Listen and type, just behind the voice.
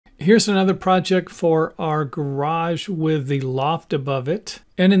Here's another project for our garage with the loft above it.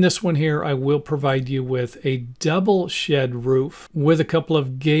 And in this one here, I will provide you with a double shed roof with a couple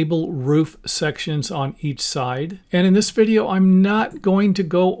of gable roof sections on each side. And in this video, I'm not going to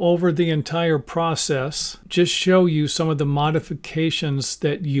go over the entire process, just show you some of the modifications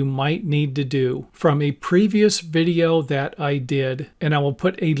that you might need to do from a previous video that I did. And I will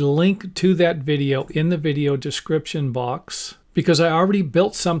put a link to that video in the video description box, because I already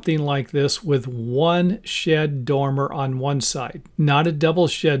built something like this with one shed dormer on one side, not a double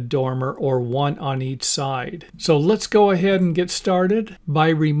shed dormer or one on each side. So let's go ahead and get started by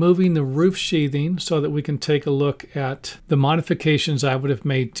removing the roof sheathing so that we can take a look at the modifications I would have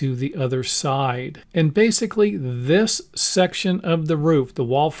made to the other side. And basically this section of the roof, the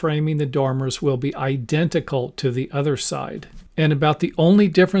wall framing, the dormers, will be identical to the other side. And about the only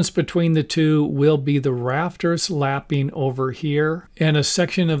difference between the two will be the rafters lapping over here and a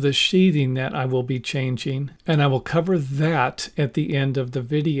section of the sheathing that I will be changing. And I will cover that at the end of the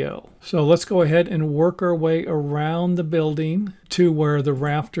video. So let's go ahead and work our way around the building to where the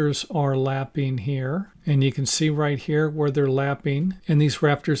rafters are lapping here. And you can see right here where they're lapping. And these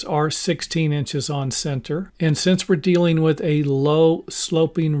rafters are 16 inches on center. And since we're dealing with a low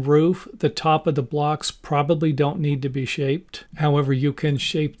sloping roof, the top of the blocks probably don't need to be shaped. However, you can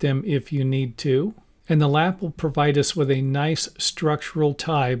shape them if you need to. And the lap will provide us with a nice structural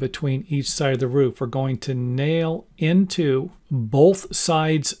tie between each side of the roof. We're going to nail into both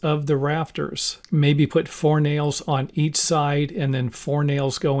sides of the rafters. Maybe put 4 nails on each side and then 4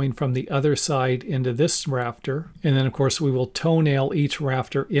 nails going from the other side into this rafter. And then of course we will toenail each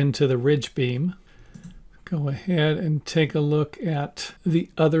rafter into the ridge beam. Go ahead and take a look at the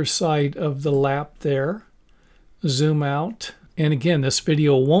other side of the lap there. Zoom out. And again, this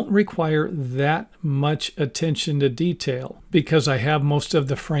video won't require that much attention to detail because I have most of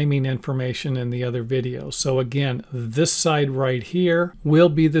the framing information in the other video. So again, this side right here will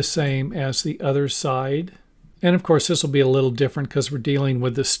be the same as the other side. And of course, this will be a little different because we're dealing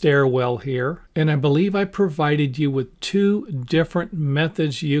with the stairwell here. And I believe I provided you with 2 different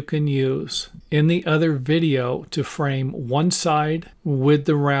methods you can use in the other video to frame one side with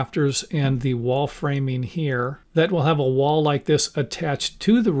the rafters and the wall framing here. That will have a wall like this attached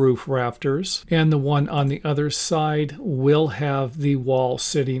to the roof rafters. And the one on the other side will have the wall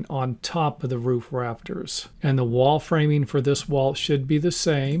sitting on top of the roof rafters. And the wall framing for this wall should be the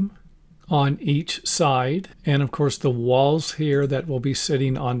same on each side. And of course the walls here that will be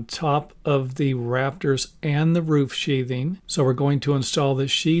sitting on top of the rafters and the roof sheathing. So we're going to install the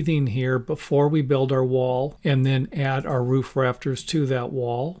sheathing here before we build our wall and then add our roof rafters to that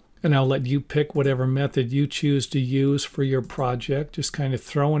wall. And I'll let you pick whatever method you choose to use for your project, just kind of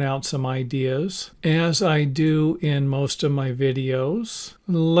throwing out some ideas as I do in most of my videos.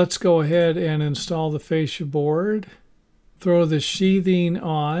 Let's go ahead and install the fascia board. Throw the sheathing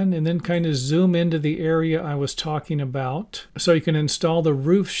on and then kind of zoom into the area I was talking about. So you can install the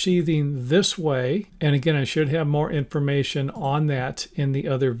roof sheathing this way. And again, I should have more information on that in the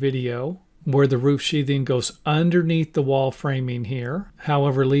other video, where the roof sheathing goes underneath the wall framing here.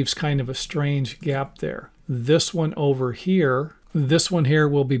 However, leaves kind of a strange gap there. This one over here, this one here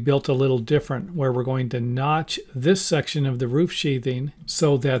will be built a little different, where we're going to notch this section of the roof sheathing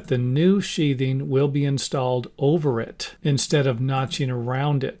so that the new sheathing will be installed over it instead of notching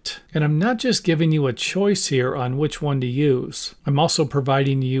around it. And I'm not just giving you a choice here on which one to use. I'm also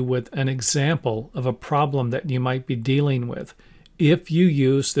providing you with an example of a problem that you might be dealing with if you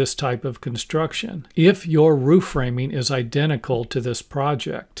use this type of construction, if your roof framing is identical to this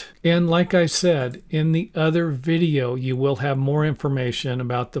project. And like I said, in the other video, you will have more information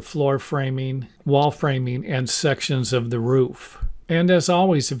about the floor framing, wall framing, and sections of the roof. And as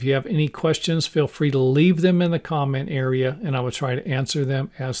always, if you have any questions, feel free to leave them in the comment area, and I will try to answer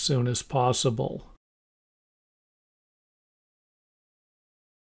them as soon as possible.